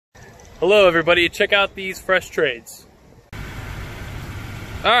Hello everybody, check out these fresh trades.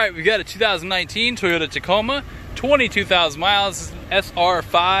 Alright, we got a 2019 Toyota Tacoma, 22,000 miles,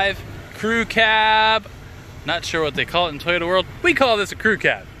 SR5, crew cab. Not sure what they call it in Toyota world. We call this a crew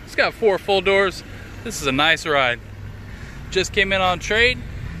cab. It's got 4 full doors. This is a nice ride. Just came in on trade.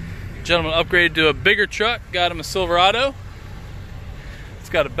 Gentleman upgraded to a bigger truck, got him a Silverado. It's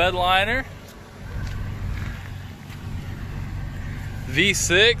got a bed liner.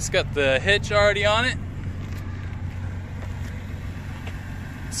 V6, got the hitch already on it.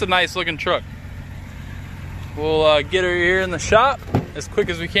 It's a nice looking truck. We'll get her here in the shop as quick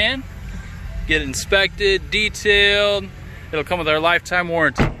as we can. Get it inspected, detailed. It'll come with our lifetime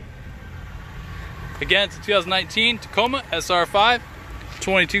warranty. Again, it's a 2019 Tacoma SR5,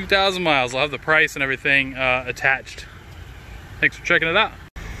 22,000 miles. I'll have the price and everything attached. Thanks for checking it out.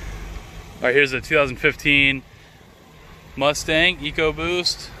 All right, here's a 2015 Mustang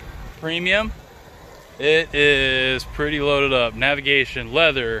EcoBoost Premium. It is pretty loaded up. Navigation,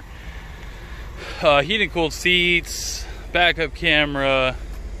 leather, heated and cooled seats, backup camera.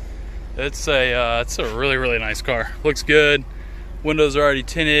 It's a really nice car. Looks good. Windows are already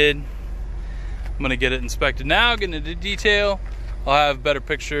tinted. I'm gonna get it inspected now, get into detail. I'll have better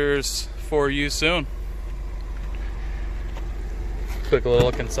pictures for you soon. Quick little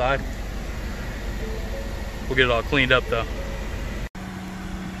look inside. We'll get it all cleaned up though.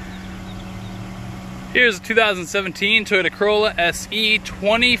 Here's a 2017 Toyota Corolla SE,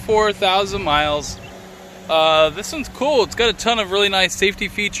 24,000 miles. This one's cool. It's got a ton of really nice safety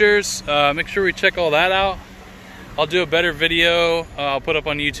features. Make sure we check all that out. I'll do a better video I'll put up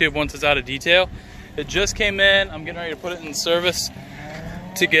on YouTube once it's out of detail. It just came in. I'm getting ready to put it in service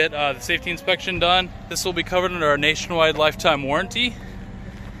to get the safety inspection done. This will be covered under our nationwide lifetime warranty.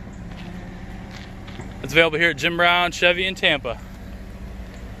 It's available here at Jim Brown Chevy in Tampa.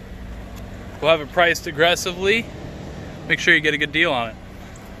 We'll have it priced aggressively. Make sure you get a good deal on it.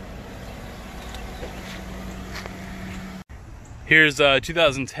 Here's a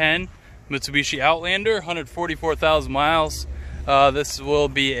 2010 Mitsubishi Outlander, 144,000 miles. This will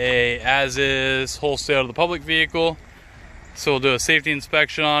be a as-is wholesale to the public vehicle. So we'll do a safety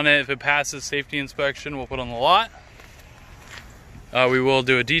inspection on it. If it passes safety inspection, we'll put it on the lot. We will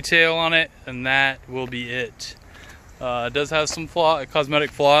do a detail on it, and that will be it. It does have some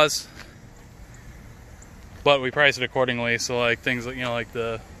cosmetic flaws, but we price it accordingly. So like things like, like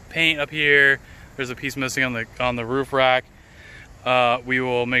the paint up here, there's a piece missing on the roof rack. We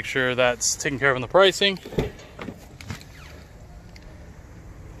will make sure that's taken care of in the pricing.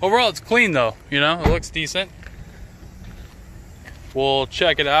 Overall, it's clean though, it looks decent. We'll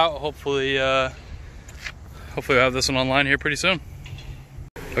check it out. Hopefully we'll have this one online here pretty soon.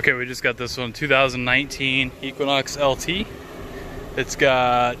 Okay, we just got this one, 2019 Equinox LT. It's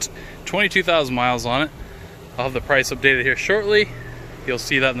got 22,000 miles on it. I'll have the price updated here shortly. You'll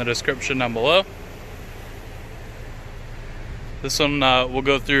see that in the description down below. This one we'll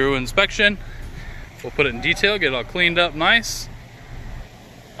go through inspection. We'll put it in detail, get it all cleaned up nice.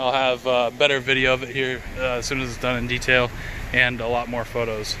 I'll have a better video of it here as soon as it's done in detail, and a lot more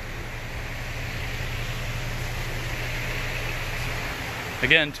photos.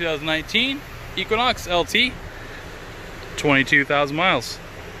 Again, 2019 Equinox LT, 22,000 miles.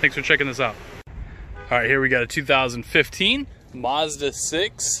 Thanks for checking this out. All right, here we got a 2015 Mazda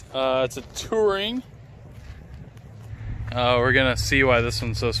 6. It's a touring. We're gonna see why this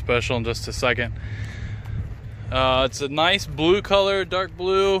one's so special in just a second. It's a nice blue color, dark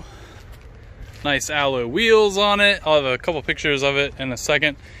blue. Nice alloy wheels on it. I'll have a couple pictures of it in a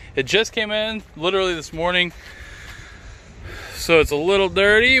second. It just came in literally this morning, so it's a little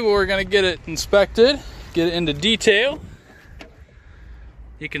dirty. We're gonna get it inspected, get it into detail.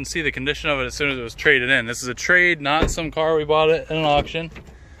 You can see the condition of it as soon as it was traded in. This is a trade, not some car we bought it in an auction.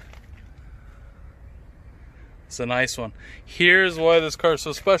 It's a nice one. Here's why this car is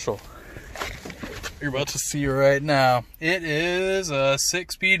so special. You're about to see right now. It is a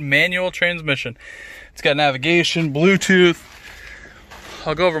 6-speed manual transmission. It's got navigation, Bluetooth.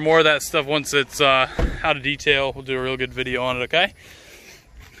 I'll go over more of that stuff once it's out of detail. We'll do a real good video on it, okay?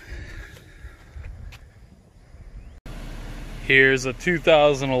 Here's a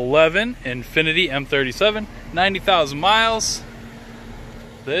 2011 Infiniti M37, 90,000 miles.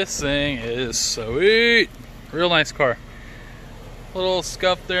 This thing is sweet. Real nice car. Little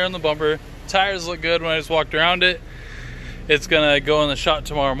scuff there on the bumper. Tires look good when I just walked around it. It's gonna go in the shop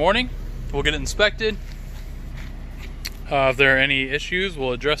tomorrow morning. We'll get it inspected. If there are any issues,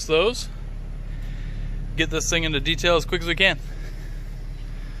 we'll address those. Get this thing into detail as quick as we can.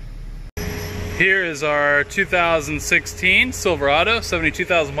 Here is our 2016 Silverado,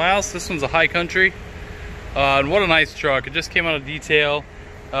 72,000 miles. This one's a high country. And what a nice truck. It just came out of detail.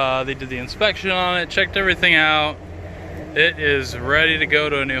 They did the inspection on it, checked everything out. It is ready to go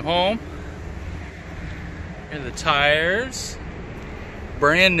to a new home. Here are the tires.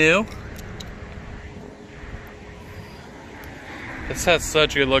 Brand new. This has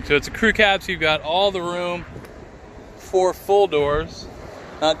such a good look to it. It's a crew cab, so you've got all the room. 4 full doors,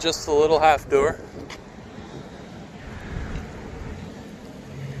 not just the little half door.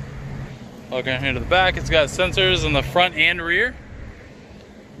 Looking here to the back, it's got sensors in the front and rear.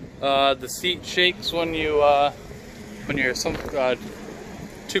 The seat shakes when you're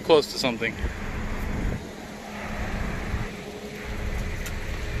too close to something.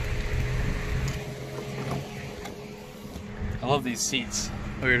 I love these seats.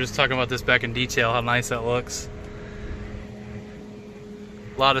 We were just talking about this back in detail, how nice that looks.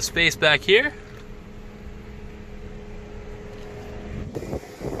 A lot of space back here.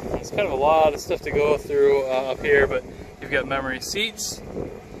 It's kind of a lot of stuff to go through up here, but you've got memory seats,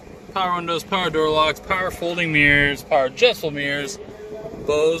 power windows, power door locks, power folding mirrors, power adjustable mirrors,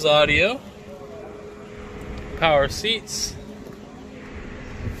 Bose audio, power seats.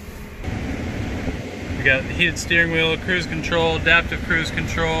 We got heated steering wheel, cruise control, adaptive cruise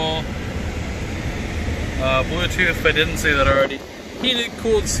control, Bluetooth, if I didn't say that already, heated,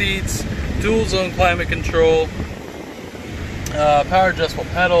 cooled seats, dual zone climate control, power adjustable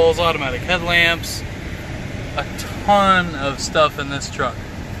pedals, automatic headlamps, a ton of stuff in this truck.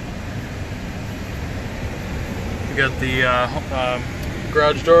 We got the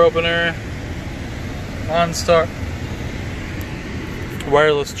garage door opener, OnStar,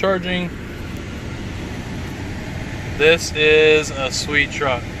 wireless charging. This is a sweet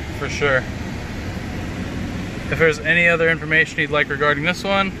truck, for sure. If there's any other information you'd like regarding this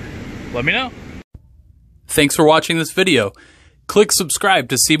one, let me know. Thanks for watching this video. Click subscribe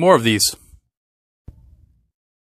to see more of these.